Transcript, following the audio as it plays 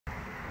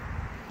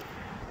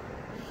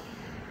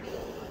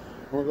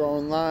We're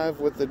going live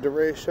with the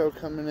Derecho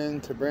coming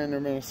in to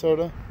Brainerd,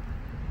 Minnesota.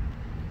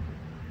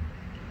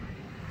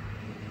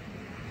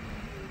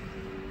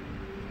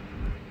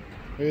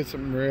 We got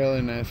some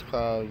really nice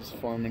clouds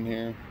forming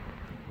here.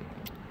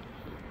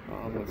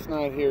 It's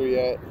not here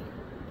yet.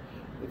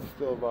 It's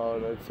still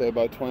about, I'd say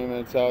about 20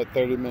 minutes out,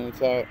 30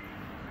 minutes out.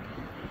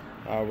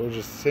 We're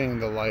just seeing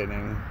the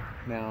lightning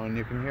now, and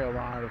you can hear a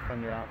lot of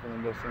thunder out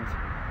from the distance.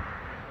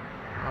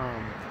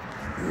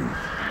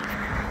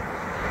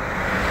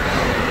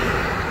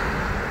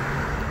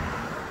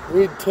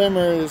 Reed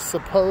Timmer is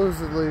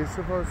supposedly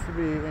supposed to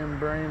be in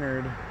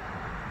Brainerd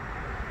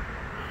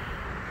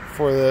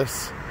for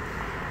this,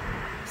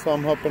 so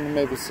I'm hoping to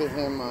maybe see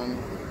him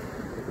on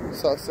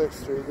South 6th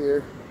Street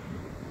here.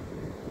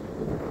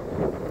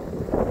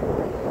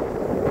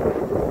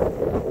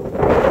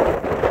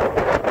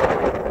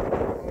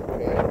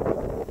 Okay,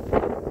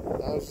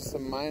 that was just a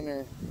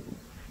minor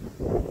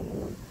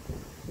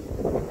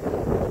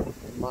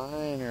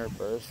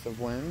burst of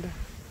wind.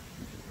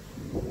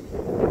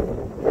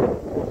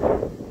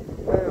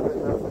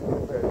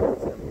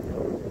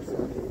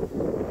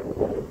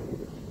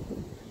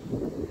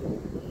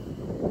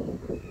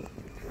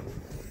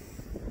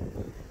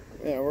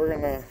 Yeah, we're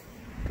gonna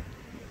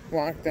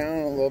walk down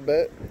a little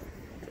bit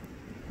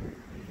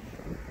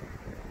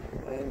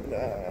and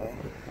a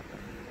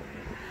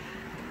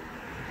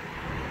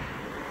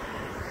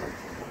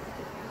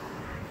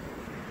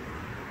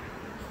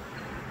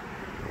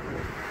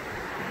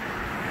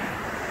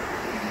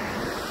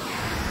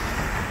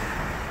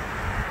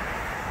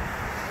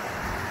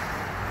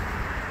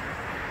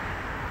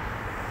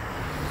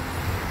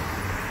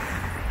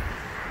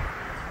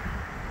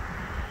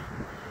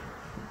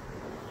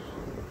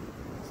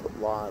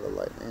lot of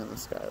lightning in the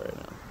sky right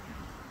now.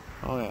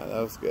 Oh yeah,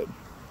 that was good.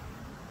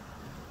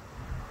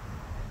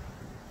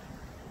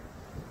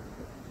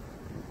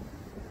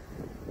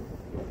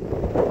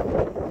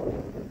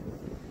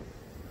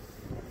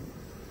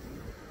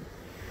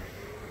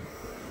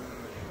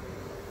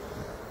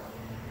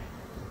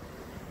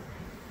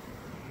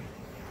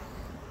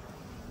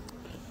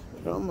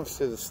 You can almost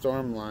see the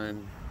storm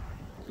line.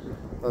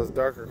 Those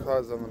darker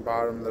clouds on the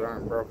bottom that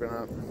aren't broken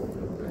up.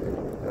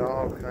 It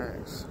all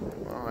connects.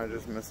 Oh, I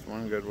just missed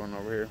one good one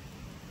over here.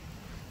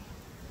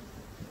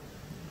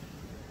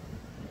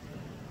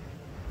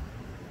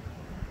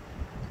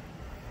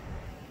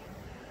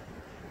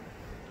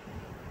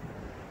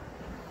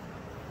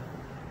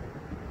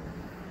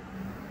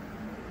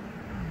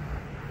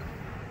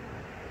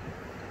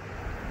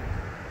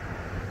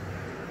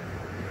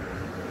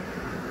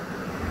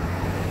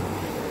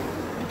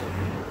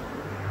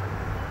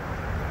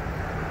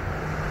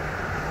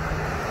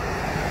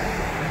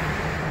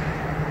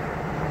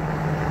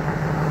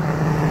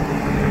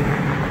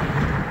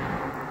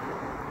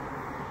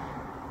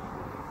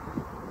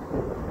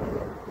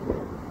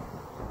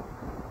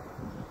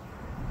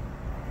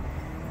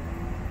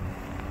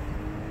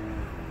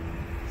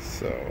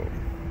 So,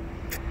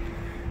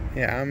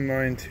 yeah, I'm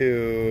going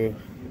to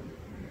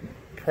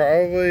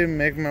probably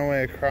make my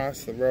way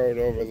across the road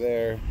over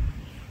there.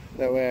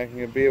 That way I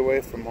can be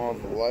away from all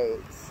the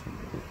lights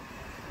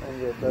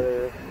and get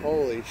better.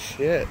 Holy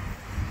shit.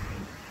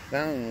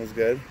 That one was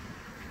good.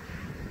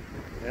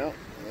 Yep,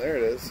 there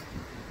it is.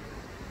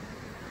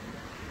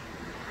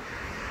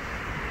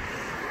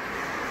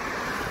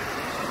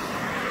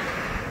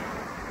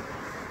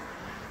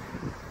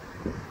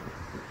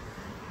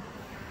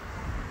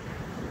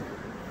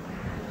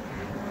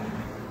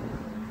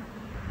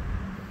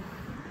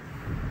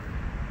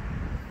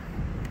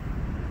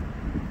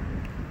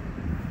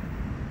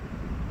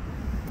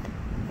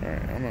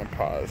 Alright, I'm gonna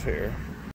pause here.